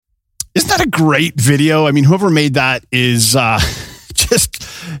that a great video? I mean, whoever made that is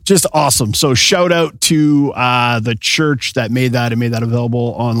just awesome. So shout out to the church that made that and made that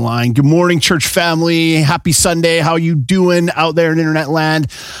available online. Good morning, church family. Happy Sunday. How you doing out there in internet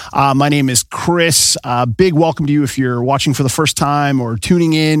land? My name is Chris. Big welcome to you if you're watching for the first time or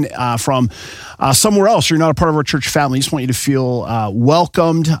tuning in from somewhere else. You're not a part of our church family. Just want you to feel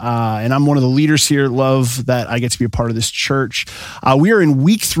welcomed. And I'm one of the leaders here. Love that I get to be a part of this church. We are in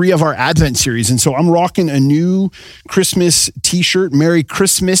week 3 of our Advent series. And so I'm rocking a new Christmas t-shirt. Merry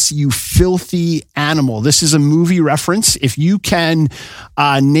Christmas, you filthy animal. This is a movie reference. If you can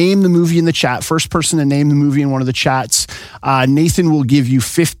name the movie in the chat, first person to name the movie in one of the chats, Nathan will give you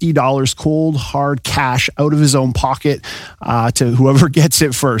 $50 cold, hard cash out of his own pocket to whoever gets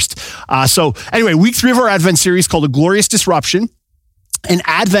it first. So anyway, week 3 of our Advent series called A Glorious Disruption. And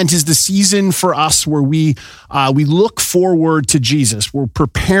Advent is the season for us where we look forward to Jesus. We're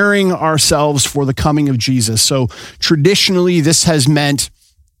preparing ourselves for the coming of Jesus. So traditionally, this has meant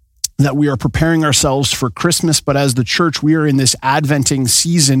that we are preparing ourselves for Christmas, but as the church, we are in this Adventing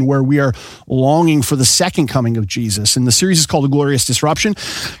season where we are longing for the second coming of Jesus. And the series is called A Glorious Disruption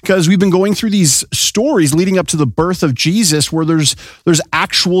because we've been going through these stories leading up to the birth of Jesus where there's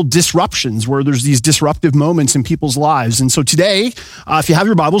actual disruptions, where there's these disruptive moments in people's lives. And so today, if you have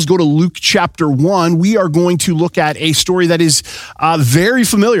your Bibles, go to Luke chapter 1. We are going to look at a story that is very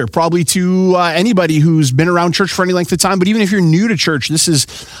familiar, probably to anybody who's been around church for any length of time. But even if you're new to church, this is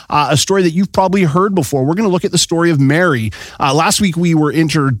a story that you've probably heard before. We're going to look at the story of Mary. Last week we were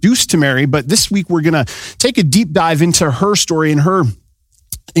introduced to Mary, but this week we're going to take a deep dive into her story and her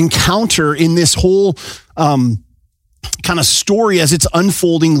encounter in this whole kind of story as it's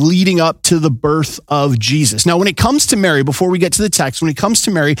unfolding leading up to the birth of Jesus. Now, when it comes to Mary, before we get to the text, when it comes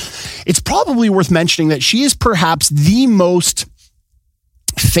to Mary, it's probably worth mentioning that she is perhaps the most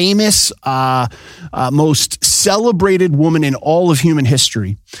famous, most celebrated woman in all of human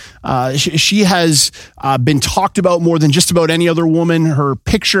history. She has been talked about more than just about any other woman. Her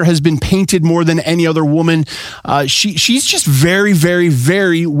picture has been painted more than any other woman. She's just very, very,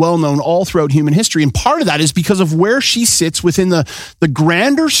 very well known all throughout human history. And part of that is because of where she sits within the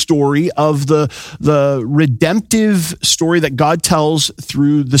grander story of the redemptive story that God tells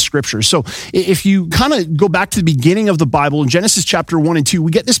through the scriptures. So if you kind of go back to the beginning of the Bible in Genesis chapter 1 and 2, we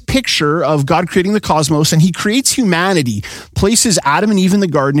get this picture of God creating the cosmos, and he creates humanity, places Adam and Eve in the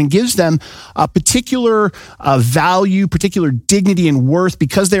garden, and gives them a particular value, particular dignity and worth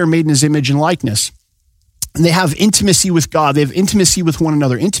because they are made in his image and likeness. And they have intimacy with God. They have intimacy with one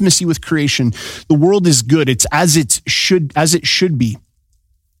another, intimacy with creation. The world is good. It's as it should be.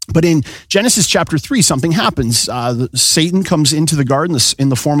 But in Genesis chapter 3, something happens. Satan comes into the garden in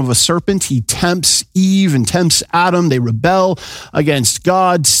the form of a serpent. He tempts Eve and tempts Adam. They rebel against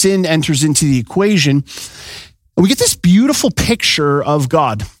God. Sin enters into the equation. And we get this beautiful picture of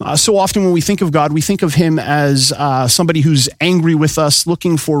God. So often when we think of God, we think of him as somebody who's angry with us,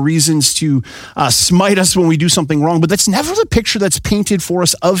 looking for reasons to smite us when we do something wrong. But that's never the picture that's painted for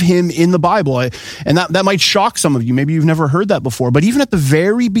us of him in the Bible. And that might shock some of you. Maybe you've never heard that before. But even at the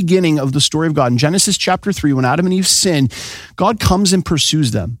very beginning of the story of God, in Genesis chapter 3, when Adam and Eve sin, God comes and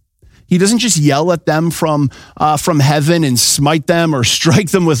pursues them. He doesn't just yell at them from heaven and smite them or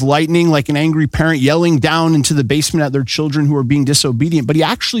strike them with lightning like an angry parent yelling down into the basement at their children who are being disobedient, but he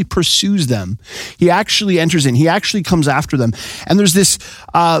actually pursues them. He actually enters in. He actually comes after them. And there's this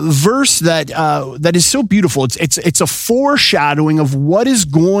verse that is so beautiful. It's a foreshadowing of what is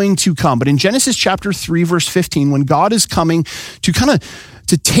going to come. But in Genesis chapter 3, verse 15, when God is coming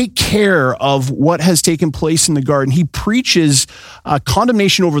to take care of what has taken place in the garden, he preaches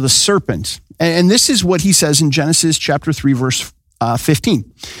condemnation over the serpent. And this is what he says in Genesis chapter 3, verse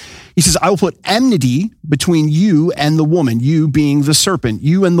 15. He says, I will put enmity between you and the woman, you being the serpent,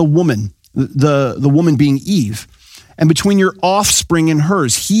 you and the woman, the woman being Eve, and between your offspring and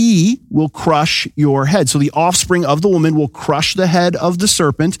hers. He will crush your head. So the offspring of the woman will crush the head of the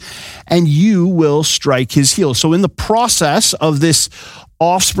serpent, and you will strike his heel. So in the process of this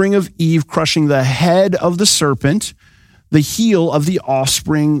offspring of Eve crushing the head of the serpent, the heel of the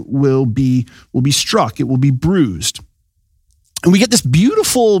offspring will be struck. It will be bruised. And we get this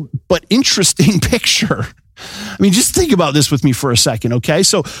beautiful but interesting picture. I mean, just think about this with me for a second, okay?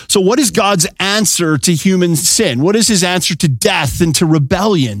 So what is God's answer to human sin? What is his answer to death and to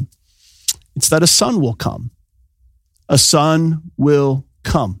rebellion? It's that a son will come. A son will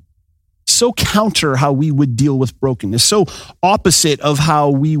come. So counter how we would deal with brokenness, so opposite of how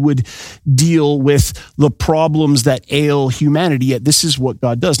we would deal with the problems that ail humanity, yet this is what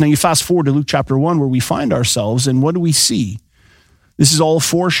God does. Now you fast forward to Luke chapter 1 where we find ourselves, and what do we see? This is all a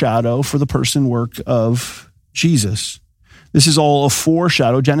foreshadow for the person work of Jesus. This is all a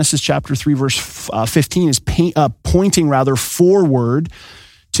foreshadow. Genesis chapter 3, verse 15 is pointing rather forward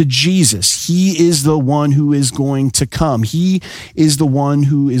to Jesus. He is the one who is going to come. He is the one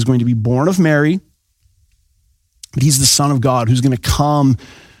who is going to be born of Mary, but he's the Son of God who's going to come.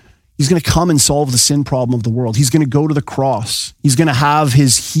 He's going to come and solve the sin problem of the world. He's going to go to the cross. He's going to have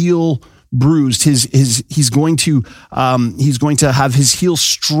his heel bruised. He's going to have his heel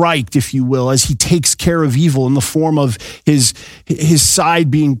striked, if you will, as he takes care of evil in the form of his side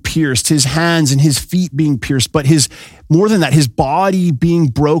being pierced, his hands and his feet being pierced, but more than that, his body being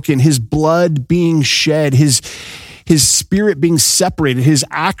broken, his blood being shed, his spirit being separated, his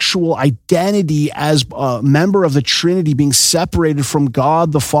actual identity as a member of the Trinity being separated from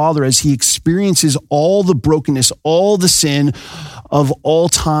God the Father as he experiences all the brokenness, all the sin of all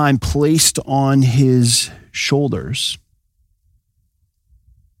time placed on his shoulders.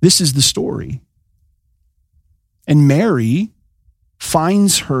 This is the story. And Mary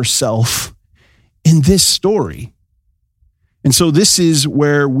finds herself in this story. And so this is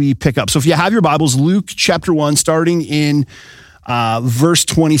where we pick up. So if you have your Bibles, Luke chapter 1, starting in verse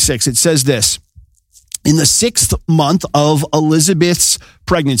 26, it says this: in the 6th month of Elizabeth's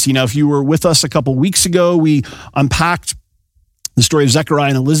pregnancy. Now, if you were with us a couple weeks ago, we unpacked the story of Zechariah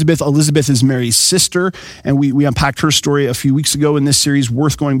and Elizabeth. Elizabeth is Mary's sister, and we unpacked her story a few weeks ago in this series,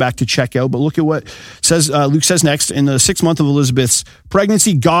 worth going back to check out. But look at what Luke says next. In the 6th month of Elizabeth's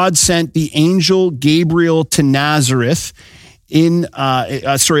pregnancy, God sent the angel Gabriel to Nazareth,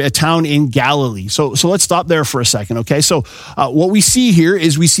 a town in Galilee. So let's stop there for a second, okay? So what we see here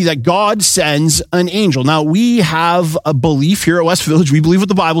is we see that God sends an angel. Now, we have a belief here at West Village. We believe what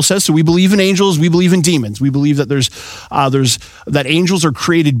the Bible says. So we believe in angels. We believe in demons. We believe that that angels are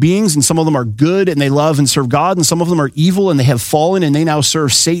created beings, and some of them are good and they love and serve God, and some of them are evil and they have fallen and they now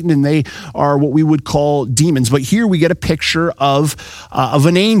serve Satan, and they are what we would call demons. But here we get a picture of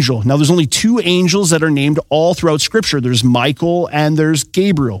an angel. Now, there's only 2 angels that are named all throughout Scripture. There's Michael and there's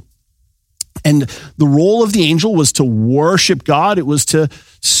Gabriel. And the role of the angel was to worship God. It was to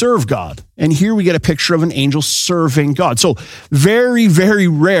serve God. And here we get a picture of an angel serving God. So very, very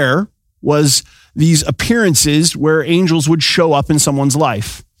rare was these appearances where angels would show up in someone's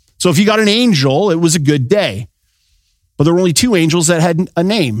life. So if you got an angel, it was a good day. But there were only 2 angels that had a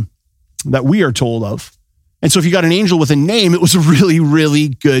name that we are told of. And so if you got an angel with a name, it was a really, really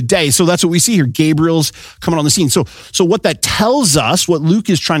good day. So that's what we see here. Gabriel's coming on the scene. So what that tells us, what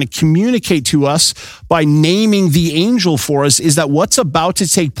Luke is trying to communicate to us by naming the angel for us, is that what's about to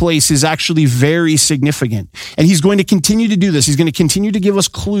take place is actually very significant. And he's going to continue to do this. He's going to continue to give us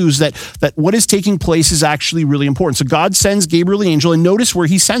clues that what is taking place is actually really important. So God sends Gabriel the angel, and notice where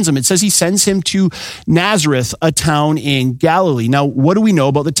he sends him. It says he sends him to Nazareth, a town in Galilee. Now, what do we know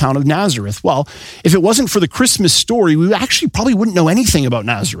about the town of Nazareth? Well, if it wasn't for the Christmas story, we actually probably wouldn't know anything about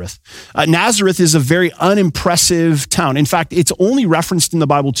Nazareth. Nazareth is a very unimpressive town. In fact, it's only referenced in the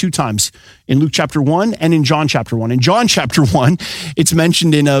Bible 2 times, in Luke chapter 1 and in John chapter 1. In John chapter 1, it's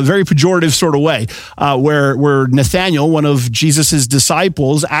mentioned in a very pejorative sort of way, where Nathanael, one of Jesus's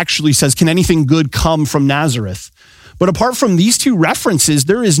disciples, actually says, "Can anything good come from Nazareth?" But apart from these 2 references,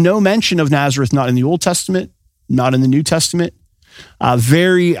 there is no mention of Nazareth, not in the Old Testament, not in the New Testament.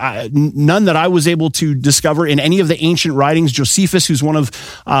 None that I was able to discover in any of the ancient writings. Josephus, who's one of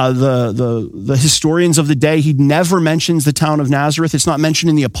the historians of the day, he never mentions the town of Nazareth. It's not mentioned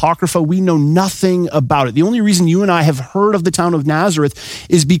in the Apocrypha. We know nothing about it. The only reason you and I have heard of the town of Nazareth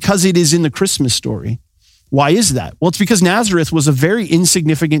is because it is in the Christmas story. Why is that? Well, it's because Nazareth was a very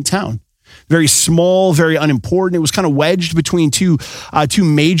insignificant town. Very small, very unimportant. It was kind of wedged between two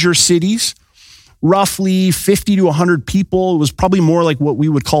major cities. Roughly 50 to 100 people. It was probably more like what we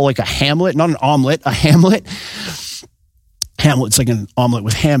would call like a hamlet, not an omelet, a hamlet. Hamlet's like an omelet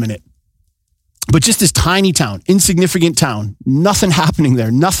with ham in it. But just this tiny town, insignificant town, nothing happening there,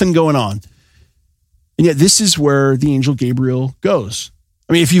 nothing going on. And yet this is where the angel Gabriel goes.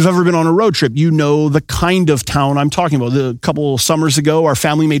 I mean, if you've ever been on a road trip, you know the kind of town I'm talking about. A couple summers ago, our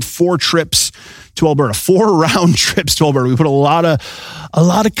family made 4 trips to Alberta, 4 round trips to Alberta. We put a lot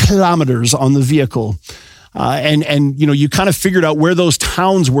of kilometers on the vehicle. And you kind of figured out where those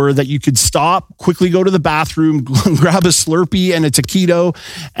towns were that you could stop, quickly go to the bathroom, grab a Slurpee and a taquito,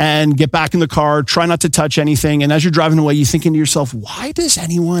 and get back in the car, try not to touch anything. And as you're driving away, you're thinking to yourself, why does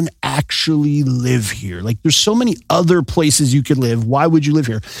anyone actually live here? Like, there's so many other places you could live. Why would you live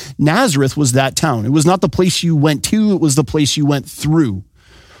here? Nazareth was that town. It was not the place you went to. It was the place you went through.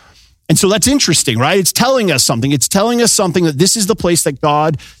 And so that's interesting, right? It's telling us something. It's telling us something that this is the place that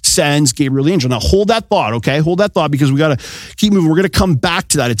God sends Gabriel the angel. Now hold that thought, okay? Hold that thought because we got to keep moving. We're going to come back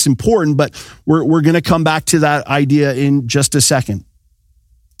to that. It's important, but we're going to come back to that idea in just a second.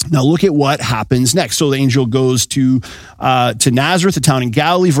 Now look at what happens next. So the angel goes to Nazareth, a town in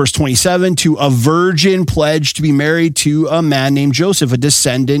Galilee, verse 27, to a virgin pledged to be married to a man named Joseph, a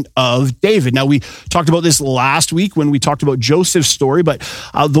descendant of David. Now we talked about this last week when we talked about Joseph's story, but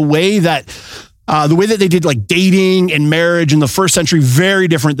the way that they did like dating and marriage in the first century, very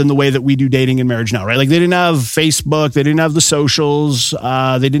different than the way that we do dating and marriage now, right? Like they didn't have Facebook, they didn't have the socials,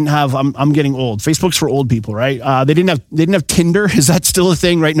 they didn't have. I'm getting old. Facebook's for old people, right? They didn't have Tinder. Is that still a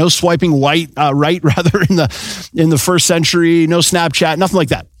thing, right? No swiping right rather in the first century. No Snapchat, nothing like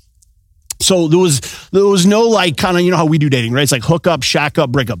that. So there was no like kind of, how we do dating, right? It's like hook up, shack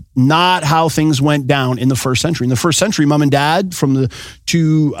up, break up. Not how things went down in the first century. In the first century, mom and dad from the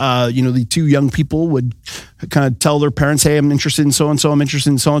two young people would kind of tell their parents, hey, I'm interested in so-and-so, I'm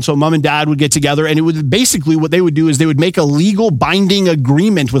interested in so-and-so. Mom and dad would get together and it would basically what they would do is they would make a legal binding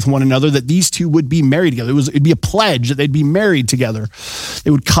agreement with one another that these two would be married together. It'd be a pledge that they'd be married together.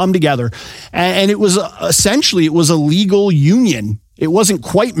 They would come together. And it was essentially, it was a legal union. It wasn't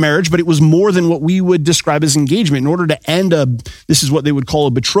quite marriage, but it was more than what we would describe as engagement. In order to end this is what they would call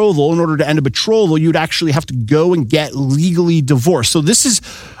a betrothal. In order to end a betrothal, you'd actually have to go and get legally divorced. So this is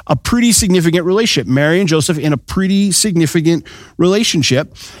a pretty significant relationship. Mary and Joseph in a pretty significant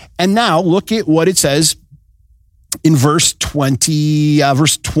relationship. And now look at what it says in verse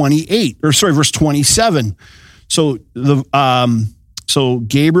 27. So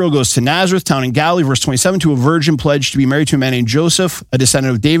Gabriel goes to Nazareth, town in Galilee, verse 27, to a virgin pledged to be married to a man named Joseph, a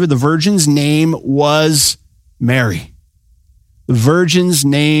descendant of David. The virgin's name was Mary. The virgin's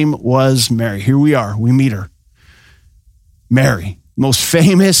name was Mary. Here we are. We meet her. Mary, most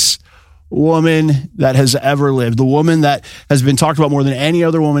famous woman that has ever lived, the woman that has been talked about more than any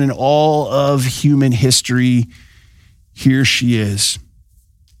other woman in all of human history. Here she is.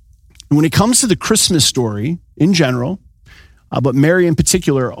 And when it comes to the Christmas story in general, but Mary in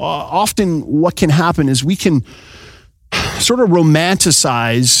particular, often what can happen is we can sort of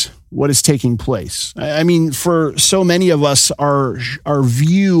romanticize what is taking place. I mean, for so many of us, our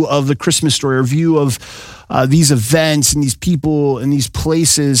view of the Christmas story, our view of these events and these people and these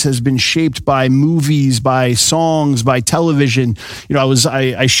places has been shaped by movies, by songs, by television.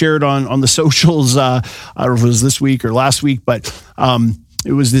 I shared on the socials, I don't know if it was this week or last week, but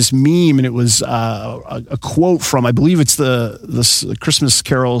it was this meme, and it was a quote from, I believe it's the Christmas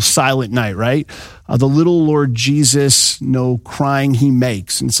carol Silent Night, right? The little Lord Jesus, no crying he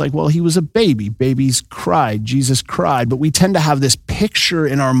makes. And it's like, well, he was a baby. Babies cried. Jesus cried. But we tend to have this picture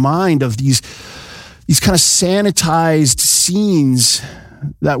in our mind of these kind of sanitized scenes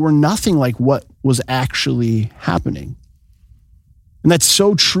that were nothing like what was actually happening. And that's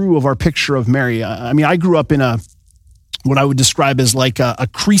so true of our picture of Mary. I mean, I grew up in what I would describe as like a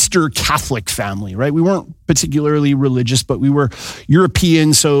Creaster Catholic family, right? We weren't particularly religious, but we were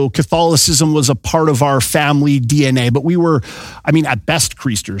European, so Catholicism was a part of our family DNA, but we were, at best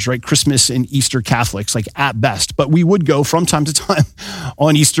Creasters, right? Christmas and Easter Catholics, like at best, but we would go from time to time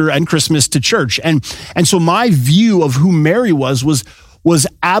on Easter and Christmas to church. And so my view of who Mary was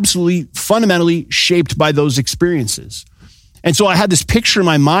absolutely fundamentally shaped by those experiences. And so I had this picture in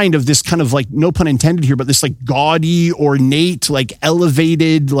my mind of this kind of like, no pun intended here, but this like gaudy, ornate, like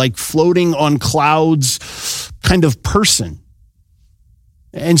elevated, like floating on clouds kind of person.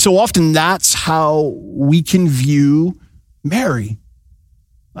 And so often that's how we can view Mary.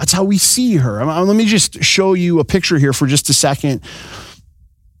 That's how we see her. Let me just show you a picture here for just a second,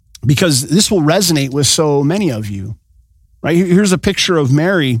 because this will resonate with so many of you, right? Here's a picture of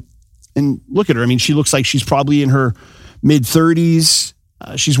Mary, and look at her. She looks like she's probably in her mid-30s.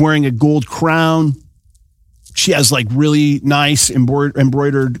 She's wearing a gold crown. She has like really nice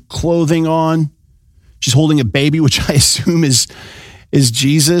embroidered clothing on. She's holding a baby, which I assume is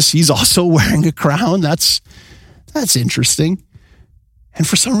Jesus. He's also wearing a crown. That's interesting. And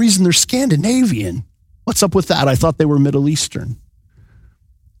for some reason, they're Scandinavian. What's up with that? I thought they were Middle Eastern.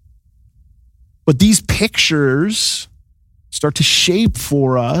 But these pictures start to shape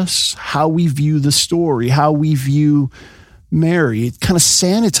for us how we view the story, how we view Mary. It kind of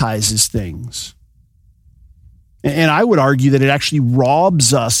sanitizes things. And I would argue that it actually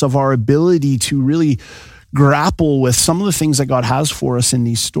robs us of our ability to really grapple with some of the things that God has for us in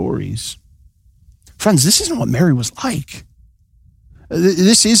these stories. Friends, this isn't what Mary was like.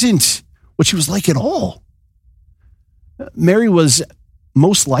 This isn't what she was like at all. Mary was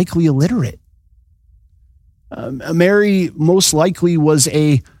most likely illiterate. Mary most likely was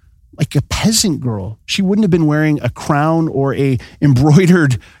a like a peasant girl. She wouldn't have been wearing a crown or a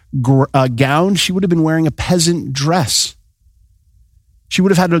embroidered gown. She would have been wearing a peasant dress. She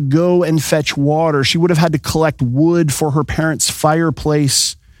would have had to go and fetch water. She would have had to collect wood for her parents'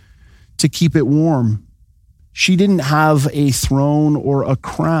 fireplace to keep it warm. She didn't have a throne or a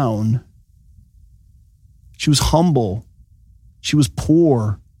crown. She was humble. She was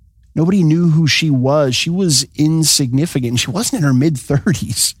poor. Nobody knew who she was. She was insignificant. She wasn't in her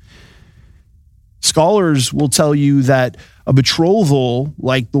mid-30s. Scholars will tell you that a betrothal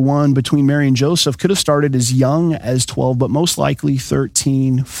like the one between Mary and Joseph could have started as young as 12, but most likely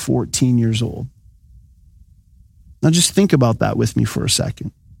 13, 14 years old. Now just think about that with me for a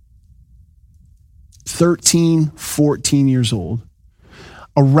second. 13, 14 years old,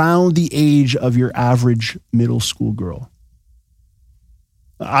 around the age of your average middle school girl.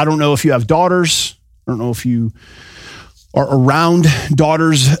 I don't know if you have daughters. I don't know if you are around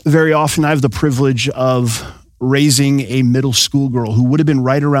daughters very often. I have the privilege of raising a middle school girl who would have been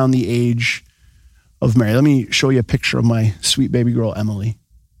right around the age of Mary. Let me show you a picture of my sweet baby girl, Emily.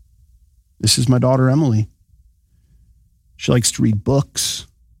 This is my daughter, Emily. She likes to read books.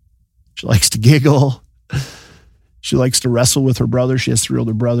 She likes to giggle. She likes to wrestle with her brother. She has 3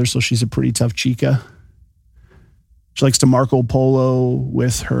 older brothers, so she's a pretty tough chica. She likes to Marco Polo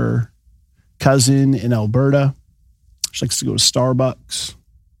with her cousin in Alberta. She likes to go to Starbucks.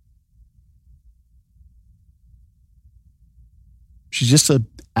 She's just an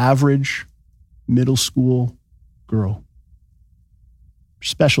average middle school girl.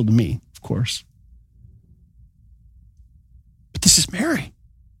 Special to me, of course. But this is Mary.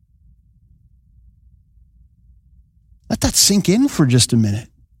 Let that sink in for just a minute.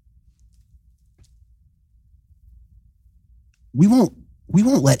 We won't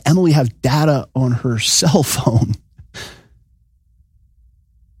let Emily have data on her cell phone.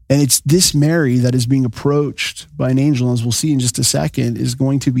 And it's this Mary that is being approached by an angel, as we'll see in just a second, is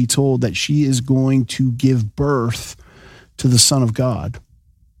going to be told that she is going to give birth to the Son of God.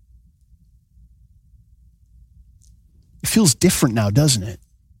 It feels different now, doesn't it?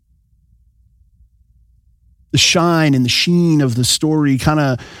 The shine and the sheen of the story kind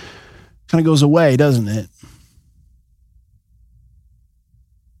of goes away, doesn't it?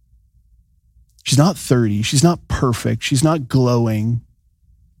 She's not 30. She's not perfect. She's not glowing.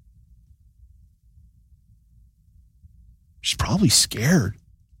 She's probably scared,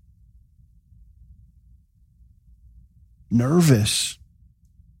 nervous,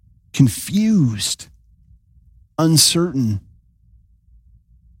 confused, uncertain,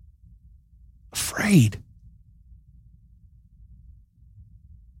 afraid.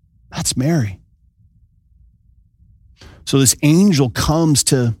 That's Mary. So this angel comes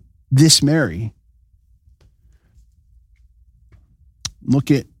to this Mary.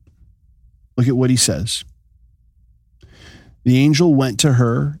 Look at what he says. The angel went to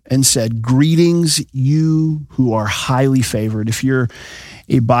her and said, "Greetings, you who are highly favored." If you're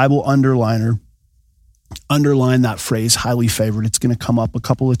a Bible underliner, underline that phrase, highly favored. It's going to come up a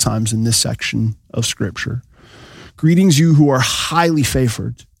couple of times in this section of Scripture. Greetings, you who are highly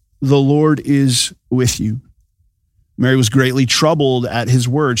favored. The Lord is with you. Mary was greatly troubled at his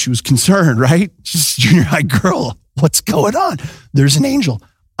word. She was concerned, right? She's a junior high girl. What's going on? There's an angel.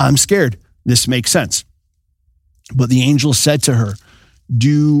 I'm scared. This makes sense. But the angel said to her,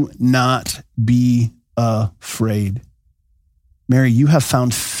 "Do not be afraid. Mary, you have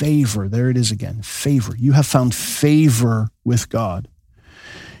found favor." There it is again, favor. You have found favor with God.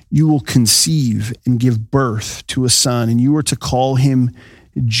 You will conceive and give birth to a son, and you are to call him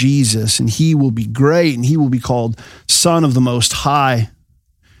Jesus, and he will be great, and he will be called Son of the Most High.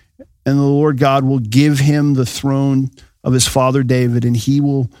 And the Lord God will give him the throne of his father David, and he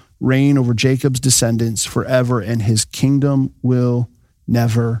will reign over Jacob's descendants forever, and his kingdom will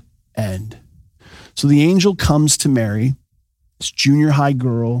never end. So the angel comes to Mary, this junior high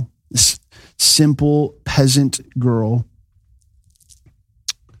girl, this simple peasant girl,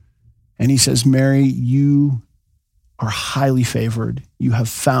 and he says, "Mary, you are highly favored. You have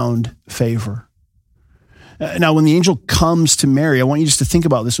found favor." Now, when the angel comes to Mary, I want you just to think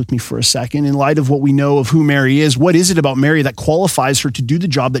about this with me for a second. In light of what we know of who Mary is, what is it about Mary that qualifies her to do the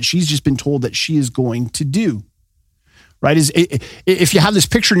job that she's just been told that she is going to do? Right? If you have this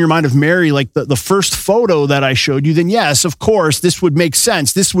picture in your mind of Mary, like the first photo that I showed you, then yes, of course, this would make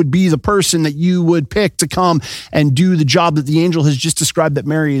sense. This would be the person that you would pick to come and do the job that the angel has just described that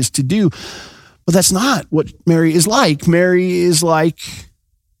Mary is to do. But that's not what Mary is like. Mary is like,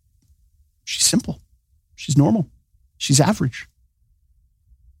 she's simple. She's normal. She's average.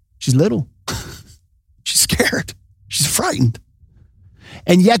 She's little. She's scared. She's frightened.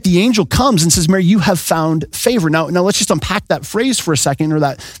 And yet the angel comes and says, Mary, you have found favor. Now let's just unpack that phrase for a second, or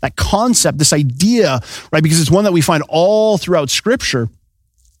that concept, this idea, right? Because it's one that we find all throughout Scripture.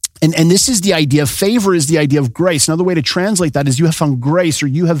 And this is the idea of favor, is the idea of grace. Another way to translate that is you have found grace, or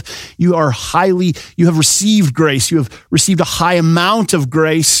you have received grace. You have received a high amount of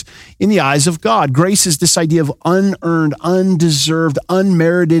grace in the eyes of God. Grace is this idea of unearned, undeserved,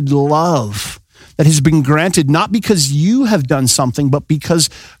 unmerited love that has been granted, not because you have done something, but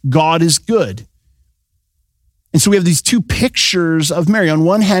because God is good. And so we have these two pictures of Mary. On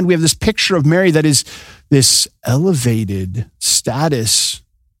one hand, we have this picture of Mary that is this elevated status,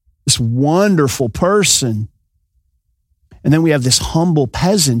 this wonderful person. And then we have this humble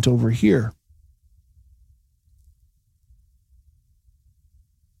peasant over here.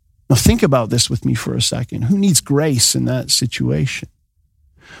 Now think about this with me for a second. Who needs grace in that situation?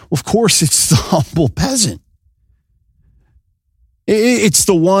 Well, of course, it's the humble peasant. It's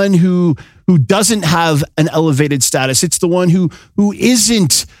the one who doesn't have an elevated status. It's the one who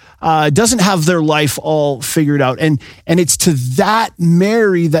doesn't have their life all figured out. And it's to that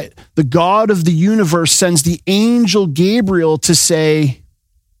Mary that the God of the universe sends the angel Gabriel to say,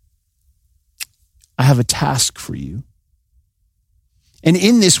 I have a task for you. And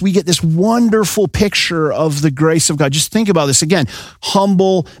in this, we get this wonderful picture of the grace of God. Just think about this again.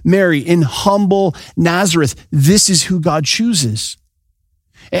 Humble Mary in humble Nazareth. This is who God chooses.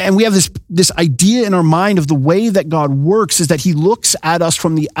 And we have this idea in our mind of the way that God works is that he looks at us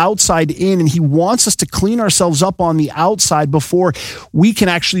from the outside in, and he wants us to clean ourselves up on the outside before we can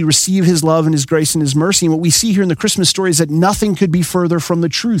actually receive his love and his grace and his mercy. And what we see here in the Christmas story is that nothing could be further from the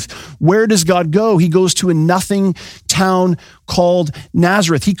truth. Where does God go? He goes to a nothing town called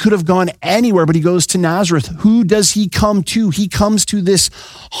Nazareth. He could have gone anywhere, but he goes to Nazareth. Who does he come to? He comes to this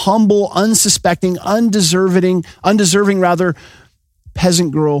humble, unsuspecting, undeserving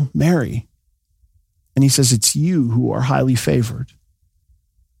peasant girl, Mary. And he says, it's you who are highly favored.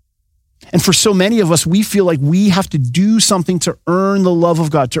 And for so many of us, we feel like we have to do something to earn the love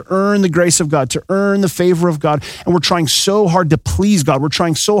of God, to earn the grace of God, to earn the favor of God. And we're trying so hard to please God. We're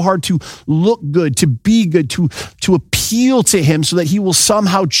trying so hard to look good, to be good, to appeal to him so that he will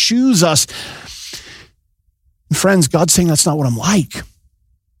somehow choose us. And friends, God's saying that's not what I'm like.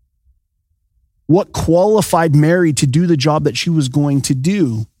 What qualified Mary to do the job that she was going to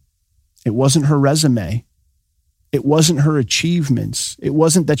do? It wasn't her resume. It wasn't her achievements. It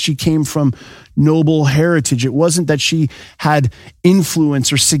wasn't that she came from noble heritage. It wasn't that she had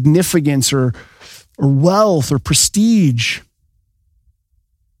influence or significance or wealth or prestige.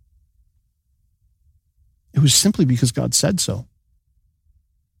 It was simply because God said so.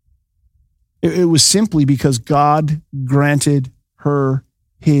 It was simply because God granted her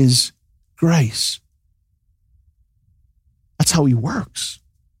his grace. That's how he works.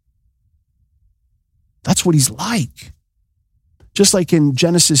 That's what he's like. Just like in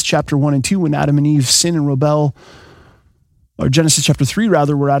Genesis chapter 1 and 2, when Adam and Eve sin and rebel, or Genesis chapter 3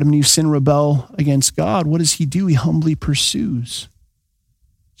 rather, where Adam and Eve sin and rebel against God, what does he do? He humbly pursues.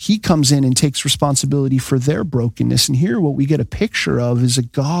 He comes in and takes responsibility for their brokenness. And here what we get a picture of is a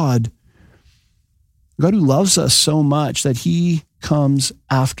God who loves us so much that he comes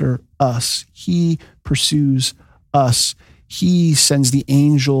after us. He pursues us. He sends the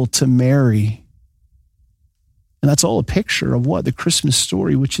angel to Mary. And that's all a picture of what? The Christmas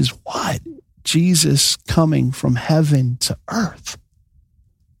story, which is what? Jesus coming from heaven to earth.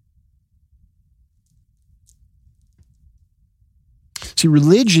 See,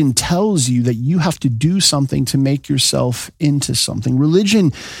 religion tells you that you have to do something to make yourself into something.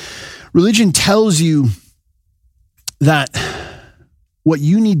 Religion tells you that what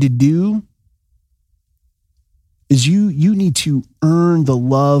you need to do is you need to earn the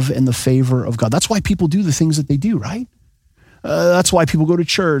love and the favor of God. That's why people do the things that they do, right? That's why people go to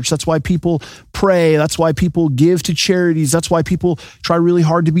church. That's why people pray. That's why people give to charities. That's why people try really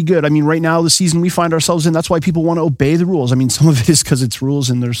hard to be good. I mean, right now, the season we find ourselves in, that's why people want to obey the rules. I mean, some of it is because it's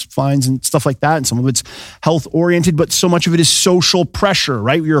rules and there's fines and stuff like that. And some of it's health oriented, but so much of it is social pressure,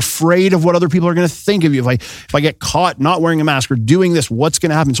 right? You're afraid of what other people are going to think of you. If I get caught not wearing a mask or doing this, what's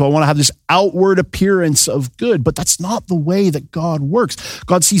going to happen? So I want to have this outward appearance of good, but that's not the way that God works.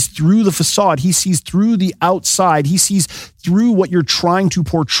 God sees through the facade. He sees through the outside. He sees through what you're trying to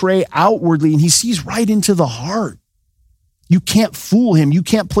portray outwardly, and he sees right into the heart. You can't fool him. You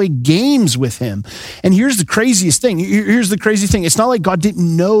can't play games with him. And here's the craziest thing. Here's the crazy thing. It's not like God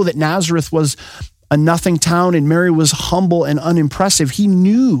didn't know that Nazareth was a nothing town and Mary was humble and unimpressive. He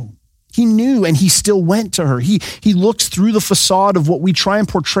knew. He knew, and he still went to her. He looks through the facade of what we try and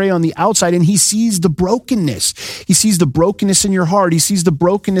portray on the outside, and he sees the brokenness. He sees the brokenness in your heart. He sees the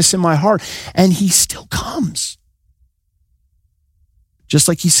brokenness in my heart, and he still comes. Just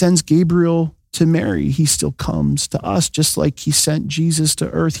like he sends Gabriel to Mary, he still comes to us. Just like he sent Jesus to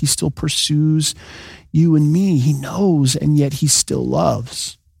earth, he still pursues you and me. He knows, and yet he still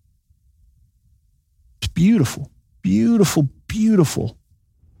loves. It's beautiful, beautiful, beautiful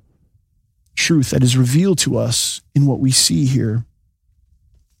truth that is revealed to us in what we see here.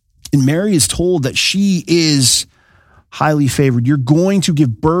 And Mary is told that she is highly favored. You're going to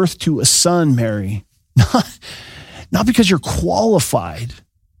give birth to a son, Mary. Not because you're qualified,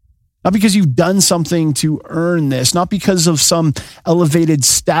 not because you've done something to earn this, not because of some elevated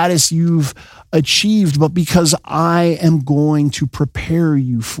status you've achieved, but because I am going to prepare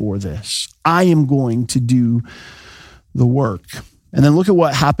you for this. I am going to do the work. And then look at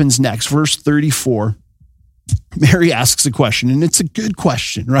what happens next. Verse 34, Mary asks a question, and it's a good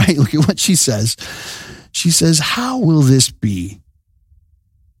question, right? Look at what she says. She says, how will this be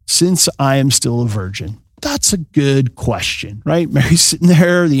since I am still a virgin? That's a good question, right? Mary's sitting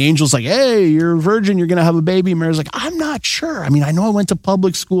there. The angel's like, hey, you're a virgin. You're going to have a baby. Mary's like, I'm not sure. I mean, I know I went to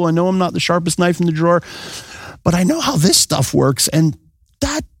public school. I know I'm not the sharpest knife in the drawer, but I know how this stuff works. And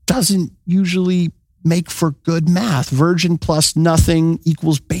that doesn't usually make for good math. Virgin plus nothing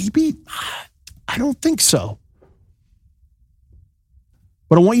equals baby? I don't think so.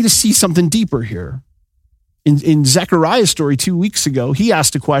 But I want you to see something deeper here. In Zechariah's story 2 weeks ago, he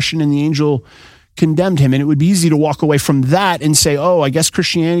asked a question and the angel condemned him. And it would be easy to walk away from that and say, oh, I guess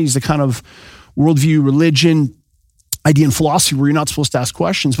Christianity is the kind of worldview, religion, idea, and philosophy where you're not supposed to ask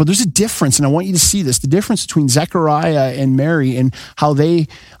questions. But there's a difference, and I want you to see this, the difference between Zechariah and Mary and how they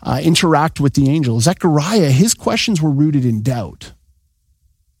interact with the angel. Zechariah, his questions were rooted in doubt.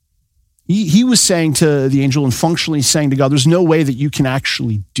 He was saying to the angel and functionally saying to God, there's no way that you can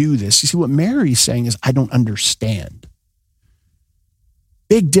actually do this. You see, what Mary's saying is, I don't understand.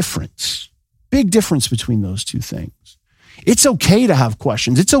 Big difference between those two things. It's okay to have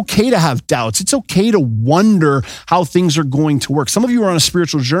questions. It's okay to have doubts. It's okay to wonder how things are going to work. Some of you are on a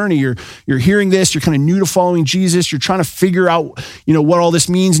spiritual journey. You're hearing this. You're kind of new to following Jesus. You're trying to figure out, what all this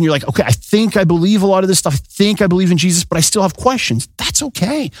means. And you're like, okay, I think I believe a lot of this stuff. I think I believe in Jesus, but I still have questions. That's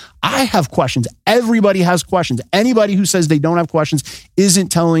okay. I have questions. Everybody has questions. Anybody who says they don't have questions isn't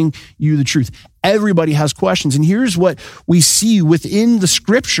telling you the truth. Everybody has questions. And here's what we see within the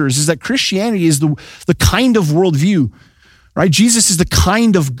scriptures is that Christianity is the kind of worldview, right? Jesus is the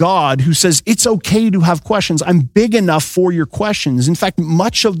kind of God who says, it's okay to have questions. I'm big enough for your questions. In fact,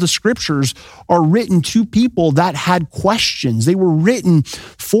 much of the scriptures are written to people that had questions. They were written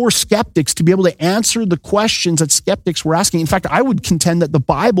for skeptics to be able to answer the questions that skeptics were asking. In fact, I would contend that the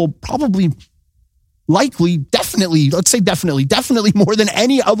Bible probably, likely, definitely more than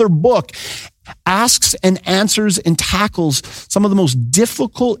any other book asks and answers and tackles some of the most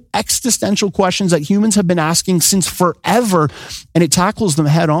difficult existential questions that humans have been asking since forever. And it tackles them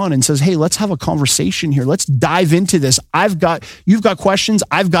head on and says, hey, let's have a conversation here. Let's dive into this. You've got questions.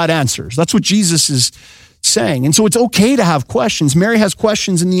 I've got answers. That's what Jesus is saying. And so it's okay to have questions. Mary has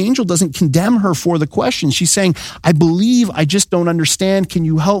questions and the angel doesn't condemn her for the questions. She's saying, I believe, I just don't understand. Can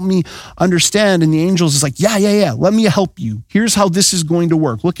you help me understand? And the angel is like, yeah. Let me help you. Here's how this is going to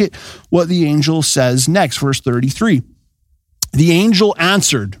work. Look at what the angel says next, verse 33. The angel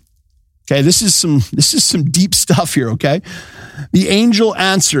answered. Okay, this is some deep stuff here, okay? The angel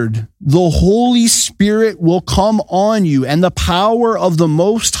answered, the Holy Spirit will come on you and the power of the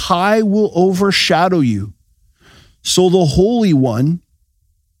Most High will overshadow you. So the Holy One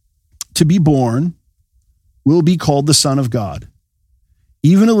to be born will be called the Son of God.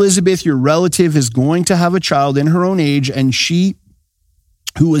 Even Elizabeth, your relative, is going to have a child in her own age, and she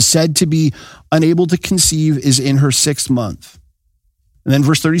who was said to be unable to conceive is in her 6th month. And then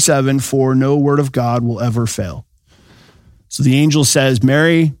verse 37, for no word of God will ever fail. So the angel says,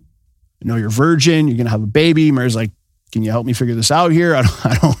 Mary, I know you're a virgin. You're going to have a baby. Mary's like, can you help me figure this out here?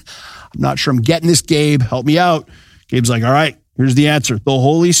 I'm not sure I'm getting this, Gabe. Help me out. Gabe's like, all right, here's the answer. The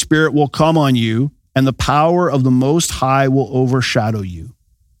Holy Spirit will come on you and the power of the Most High will overshadow you.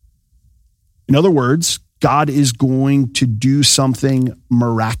 In other words, God is going to do something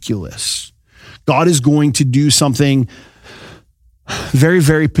miraculous. God is going to do something very,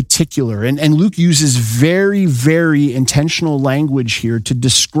 very particular. And Luke uses very, very intentional language here to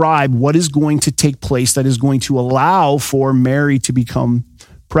describe what is going to take place that is going to allow for Mary to become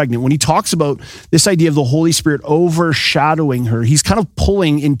pregnant. When he talks about this idea of the Holy Spirit overshadowing her, he's kind of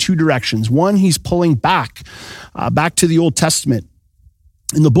pulling in two directions. One, he's pulling back to the Old Testament.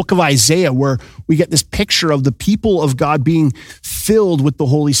 in the book of Isaiah, where we get this picture of the people of God being filled with the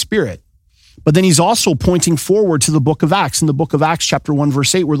Holy Spirit. But then he's also pointing forward to the book of Acts, in the book of Acts, chapter 1,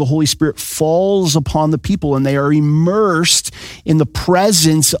 verse 8, where the Holy Spirit falls upon the people and they are immersed in the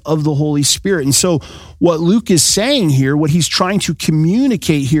presence of the Holy Spirit. And so what Luke is saying here, what he's trying to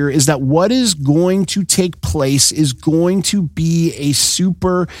communicate here, is that what is going to take place is going to be a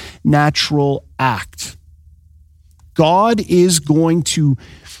supernatural act. God is going to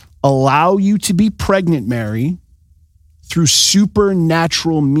allow you to be pregnant, Mary, through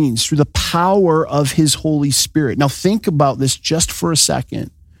supernatural means, through the power of his Holy Spirit. Now think about this just for a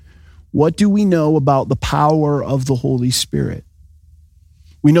second. What do we know about the power of the Holy Spirit?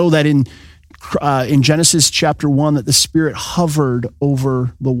 We know that in Genesis chapter 1 that the Spirit hovered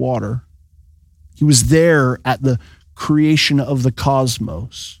over the water. He was there at the creation of the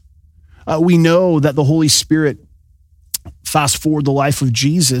cosmos. We know that the Holy Spirit, fast forward the life of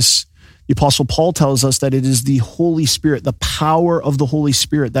Jesus, the Apostle Paul tells us that it is the Holy Spirit, the power of the Holy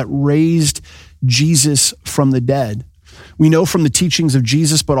Spirit, that raised Jesus from the dead. We know from the teachings of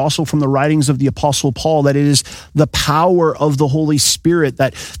Jesus, but also from the writings of the Apostle Paul, that it is the power of the Holy Spirit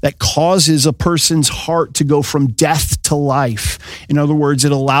that causes a person's heart to go from death to life. In other words,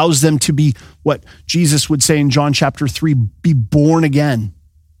 it allows them to be what Jesus would say in John chapter 3, be born again.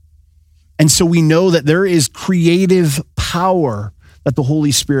 And so we know that there is creative power that the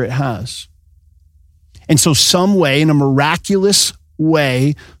Holy Spirit has. And so some way, in a miraculous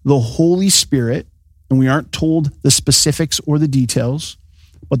way, the Holy Spirit, and we aren't told the specifics or the details,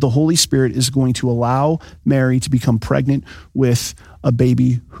 but the Holy Spirit is going to allow Mary to become pregnant with a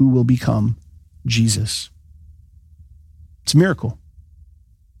baby who will become Jesus. It's a miracle.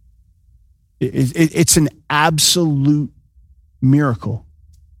 It's an absolute miracle.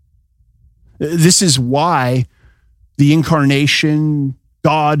 This is why the incarnation,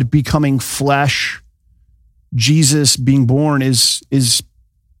 God becoming flesh, Jesus being born is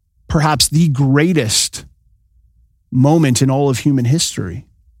perhaps the greatest moment in all of human history,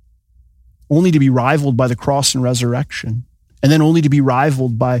 only to be rivaled by the cross and resurrection, and then only to be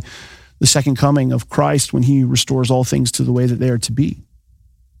rivaled by the second coming of Christ when he restores all things to the way that they are to be.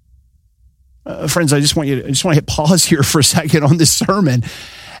 Friends, I just want to hit pause here for a second on this sermon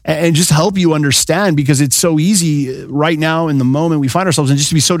and just help you understand, because it's so easy right now in the moment we find ourselves in just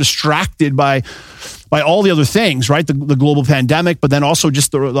to be so distracted by all the other things, right? The global pandemic, but then also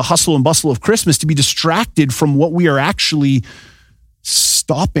just the hustle and bustle of Christmas, to be distracted from what we are actually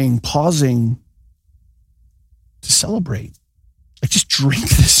stopping, pausing to celebrate. Like, just drink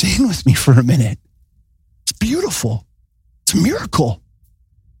this in with me for a minute. It's beautiful. It's a miracle.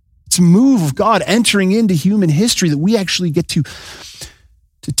 It's a move of God entering into human history that we actually get to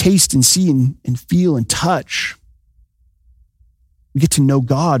taste and see and feel and touch. We get to know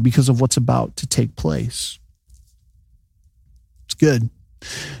God because of what's about to take place. It's good.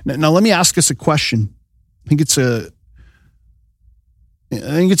 Now let me ask us a question. I think it's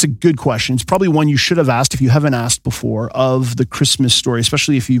a good question. It's probably one you should have asked if you haven't asked before of the Christmas story,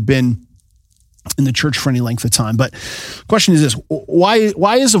 especially if you've been in the church for any length of time. But the question is this: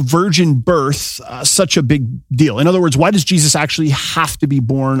 why is a virgin birth such a big deal? In other words, why does Jesus actually have to be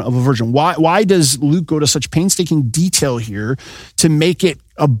born of a virgin? Why does Luke go to such painstaking detail here to make it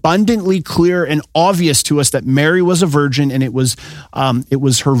abundantly clear and obvious to us that Mary was a virgin, and it was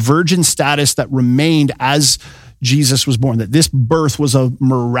her virgin status that remained as Jesus was born, that this birth was a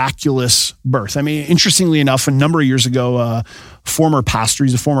miraculous birth? I mean, interestingly enough, a number of years ago,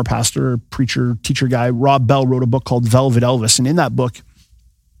 he's a former pastor, preacher, teacher guy, Rob Bell, wrote a book called Velvet Elvis. And in that book,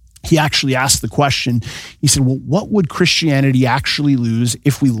 he actually asked the question, he said, well, what would Christianity actually lose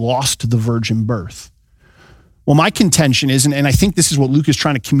if we lost the virgin birth? Well, my contention is, and I think this is what Luke is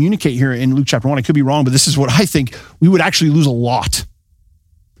trying to communicate here in Luke chapter 1, I could be wrong, but this is what I think: we would actually lose a lot.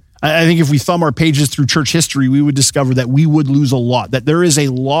 I think if we thumb our pages through church history, we would discover that we would lose a lot, that there is a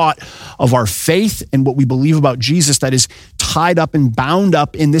lot of our faith and what we believe about Jesus that is tied up and bound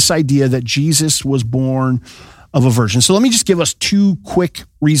up in this idea that Jesus was born of a virgin. So let me just give us two quick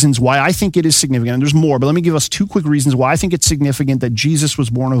reasons why I think it is significant. And there's more, but let me give us two quick reasons why I think it's significant that Jesus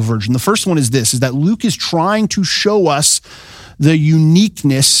was born of a virgin. The first one is this, is that Luke is trying to show us the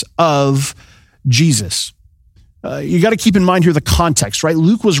uniqueness of Jesus. You got to keep in mind here the context, right?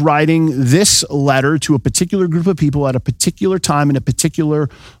 Luke was writing this letter to a particular group of people at a particular time in a particular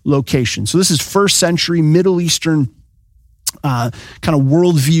location. So this is first century Middle Eastern kind of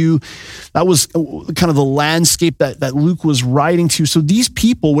worldview. That was kind of the landscape that Luke was writing to. So these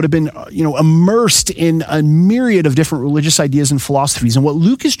people would have been, immersed in a myriad of different religious ideas and philosophies. And what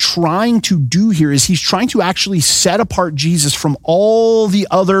Luke is trying to do here is he's trying to actually set apart Jesus from all the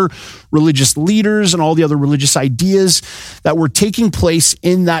other religious leaders and all the other religious ideas that were taking place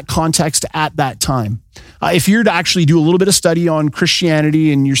in that context at that time. If you're to actually do a little bit of study on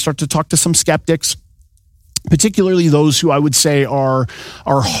Christianity and you start to talk to some skeptics, particularly those who I would say are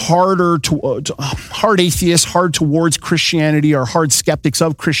hard atheists, hard towards Christianity, or hard skeptics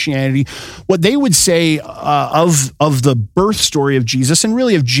of Christianity, what they would say of the birth story of Jesus, and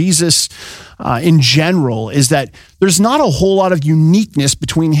really of Jesus in general, is that there's not a whole lot of uniqueness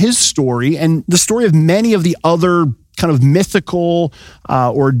between his story and the story of many of the other kind of mythical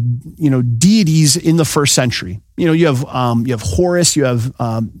deities in the first century. You have Horus, you have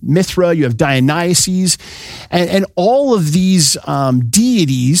Mithra, you have Dionysus, and all of these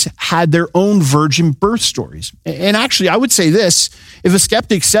deities had their own virgin birth stories. And actually, I would say this: if a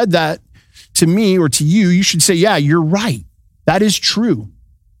skeptic said that to me or to you, you should say, "Yeah, you're right. That is true."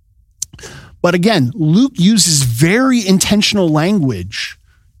 But again, Luke uses very intentional language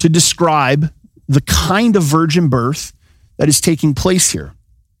to describe the kind of virgin birth that is taking place here.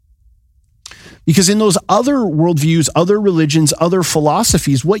 Because in those other worldviews, other religions, other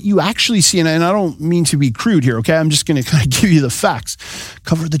philosophies, what you actually see, and I don't mean to be crude here, okay? I'm just going to kind of give you the facts.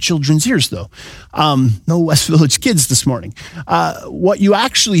 Cover the children's ears, though. No West Village kids this morning. What you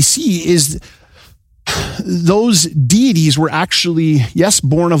actually see is those deities were actually, yes,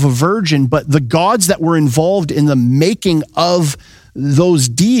 born of a virgin, but the gods that were involved in the making of those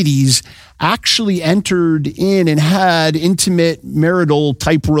deities actually entered in and had intimate marital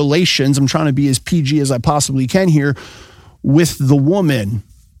type relations. I'm trying to be as PG as I possibly can here with the woman.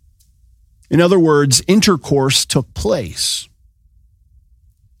 In other words, intercourse took place.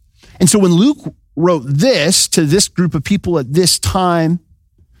 And so when Luke wrote this to this group of people at this time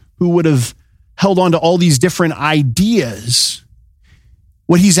who would have held on to all these different ideas,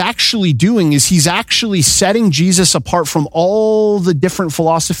 what he's actually doing is he's actually setting Jesus apart from all the different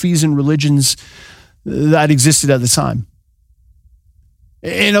philosophies and religions that existed at the time.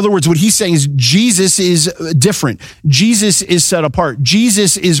 In other words, what he's saying is Jesus is different. Jesus is set apart.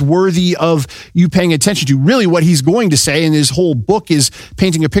 Jesus is worthy of you paying attention to. Really, what he's going to say, and his whole book is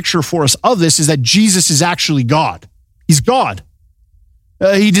painting a picture for us of this, is that Jesus is actually God. He's God.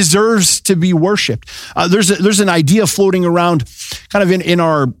 He deserves to be worshipped. There's an idea floating around kind of in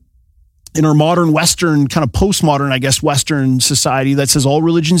our modern Western, kind of postmodern, I guess, Western society that says all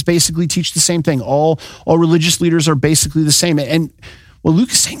religions basically teach the same thing. All religious leaders are basically the same. And what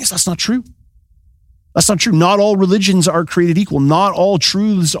Luke is saying is that's not true. That's not true. Not all religions are created equal. Not all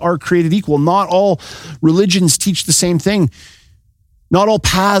truths are created equal. Not all religions teach the same thing. Not all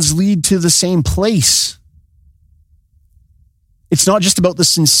paths lead to the same place. It's not just about the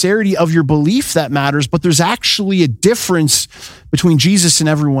sincerity of your belief that matters, but there's actually a difference between Jesus and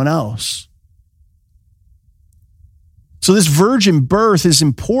everyone else. So this virgin birth is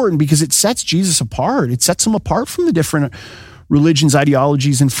important because it sets Jesus apart. It sets him apart from the different religions,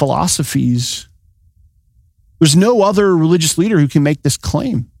 ideologies, and philosophies. There's no other religious leader who can make this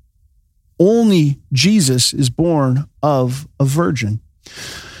claim. Only Jesus is born of a virgin.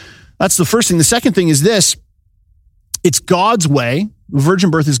 That's the first thing. The second thing is this. It's God's way. Virgin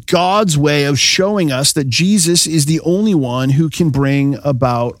birth is God's way of showing us that Jesus is the only one who can bring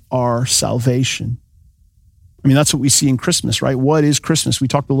about our salvation. I mean, that's what we see in Christmas, right? What is Christmas? We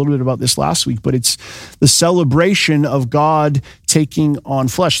talked a little bit about this last week, but it's the celebration of God taking on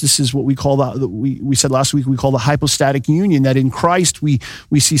flesh. This is what we call we said last week, we call the hypostatic union, that in Christ, we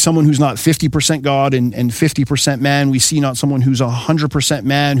see someone who's not 50% God and 50% man. We see not someone who's 100%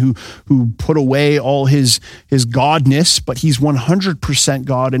 man who put away all his godness, but he's 100%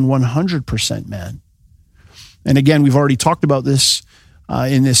 God and 100% man. And again, we've already talked about this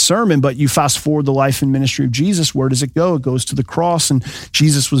in this sermon, but you fast forward the life and ministry of Jesus, where does it go? It goes to the cross, and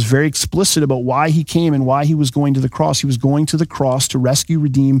Jesus was very explicit about why he came and why he was going to the cross. He was going to the cross to rescue,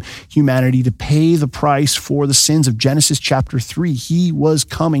 redeem humanity, to pay the price for the sins of Genesis chapter 3. He was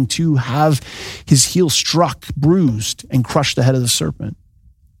coming to have his heel struck, bruised, and crush the head of the serpent,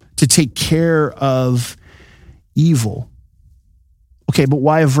 to take care of evil. Okay, but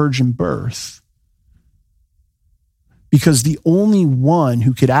why a virgin birth? Because the only one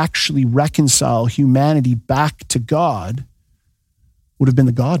who could actually reconcile humanity back to God would have been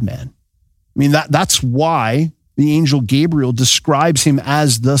the God-man. I mean, that's why the angel Gabriel describes him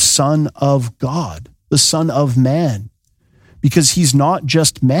as the Son of God, the Son of Man, because he's not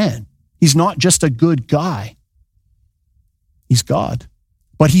just man. He's not just a good guy. He's God.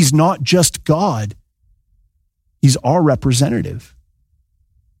 But he's not just God. He's our representative.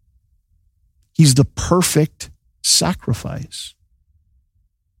 He's the perfect sacrifice.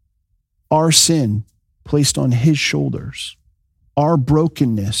 Our sin placed on his shoulders. Our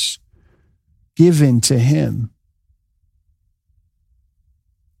brokenness given to him.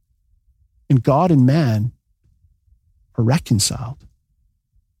 And God and man are reconciled.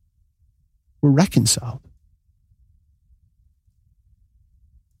 We're reconciled.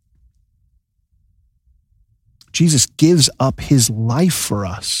 Jesus gives up his life for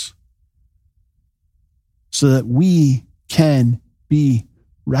us so that we can be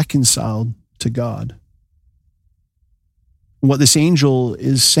reconciled to God. What this angel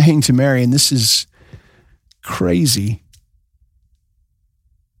is saying to Mary, and this is crazy,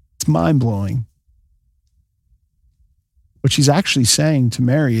 it's mind-blowing. What she's actually saying to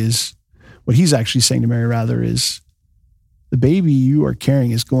Mary is, what he's actually saying to Mary rather is, the baby you are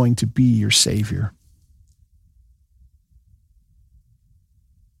carrying is going to be your Savior.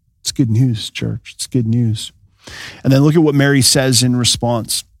 It's good news, church. It's good news. And then look at what Mary says in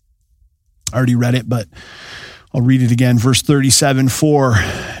response. I already read it, but I'll read it again. Verse 37, for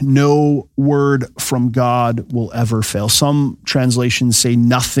no word from God will ever fail. Some translations say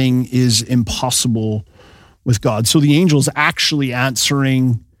nothing is impossible with God. So the angel's actually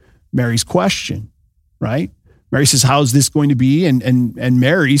answering Mary's question, right? Mary says, how is this going to be? And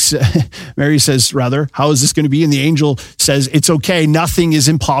Mary says, rather, how is this going to be? And the angel says, it's okay. Nothing is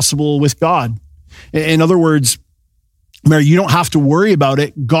impossible with God. In other words, Mary, you don't have to worry about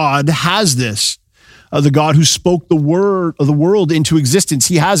it. God has this. The God who spoke the word of the world into existence,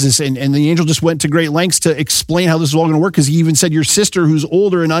 he has this. And the angel just went to great lengths to explain how this is all going to work, because he even said, your sister who's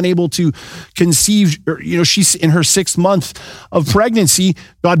older and unable to conceive, she's in her 6th month of pregnancy.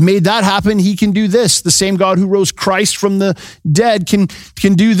 God made that happen. He can do this. The same God who rose Christ from the dead can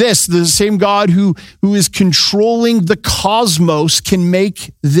do this. The same God who is controlling the cosmos can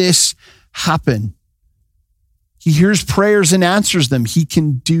make this happen. He hears prayers and answers them. He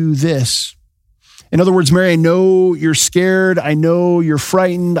can do this. In other words, Mary, I know you're scared. I know you're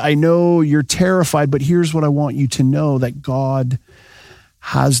frightened. I know you're terrified, but here's what I want you to know, that God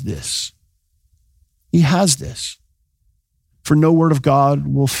has this. He has this. For no word of God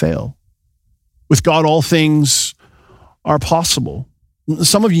will fail. With God, all things are possible.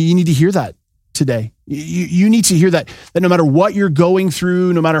 Some of you need to hear that today. You need to hear that no matter what you're going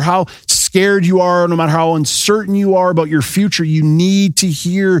through, no matter how scared you are, no matter how uncertain you are about your future, you need to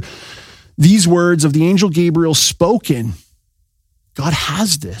hear these words of the angel Gabriel spoken. God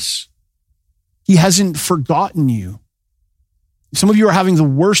has this. He hasn't forgotten you. Some of you are having the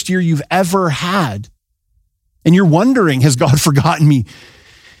worst year you've ever had, and you're wondering, has God forgotten me?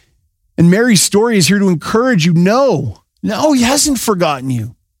 And Mary's story is here to encourage you. No, he hasn't forgotten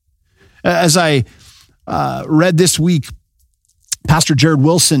you. As I read this week, Pastor Jared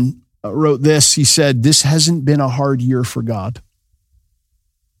Wilson wrote this. He said, this hasn't been a hard year for God.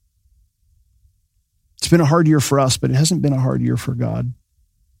 It's been a hard year for us, but it hasn't been a hard year for God.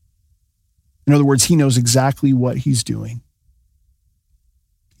 In other words, he knows exactly what he's doing.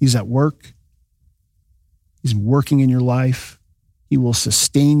 He's at work. He's working in your life. He will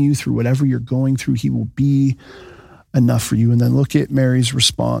sustain you through whatever you're going through. He will be enough for you. And then look at Mary's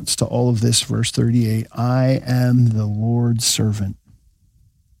response to all of this, verse 38. I am the Lord's servant.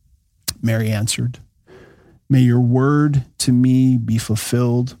 Mary answered, may your word to me be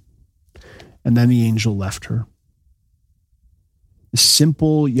fulfilled. And then the angel left her. A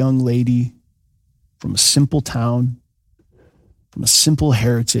simple young lady from a simple town, from a simple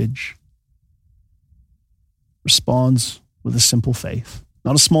heritage, responds with a simple faith.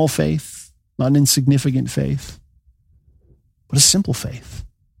 Not a small faith, not an insignificant faith, but a simple faith.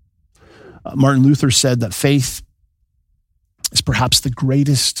 Martin Luther said that faith is perhaps the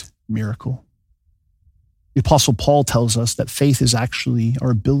greatest miracle. The Apostle Paul tells us that faith is actually, our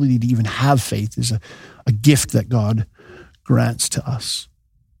ability to even have faith is a gift that God grants to us.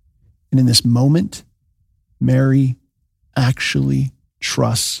 And in this moment, Mary actually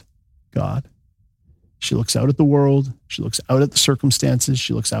trusts God. She looks out at the world. She looks out at the circumstances.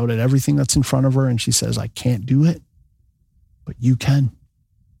 She looks out at everything that's in front of her, and she says, I can't do it, but you can.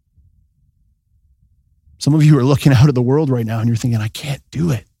 Some of you are looking out at the world right now and you're thinking, I can't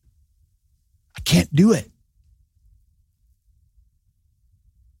do it. I can't do it.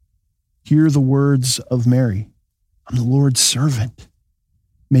 Hear the words of Mary. I'm the Lord's servant.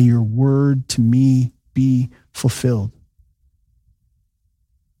 May your word to me be fulfilled.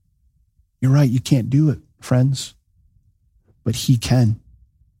 You're right, you can't do it, friends, but he can.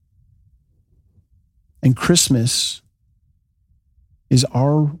 And Christmas is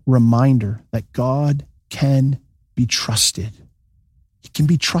our reminder that God can be trusted. He can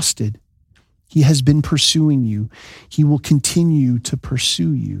be trusted. He has been pursuing you. He will continue to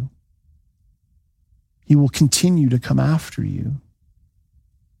pursue you. He will continue to come after you.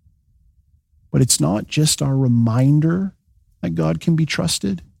 But it's not just our reminder that God can be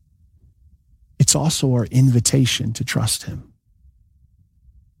trusted. It's also our invitation to trust him.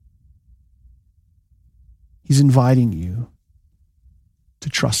 He's inviting you to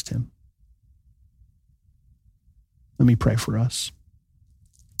trust him. Let me pray for us.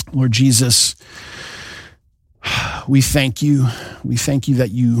 Lord Jesus, we thank you. We thank you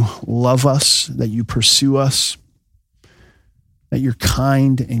that you love us, that you pursue us, that you're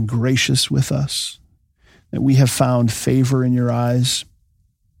kind and gracious with us, that we have found favor in your eyes.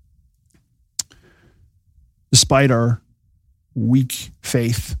 Despite our weak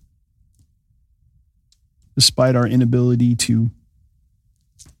faith, despite our inability to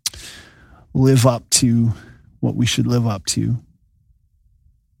live up to what we should live up to,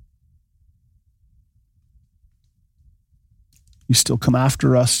 you still come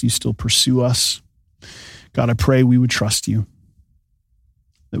after us. You still pursue us. God, I pray we would trust you,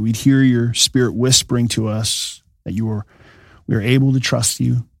 that we'd hear your Spirit whispering to us that we are able to trust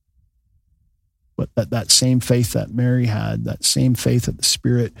you. But that same faith that Mary had, that same faith that the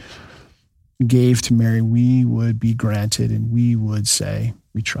Spirit gave to Mary, we would be granted, and we would say,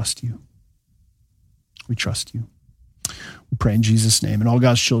 we trust you. We trust you. We pray in Jesus' name. And all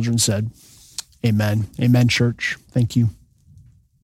God's children said, amen. Amen, church. Thank you.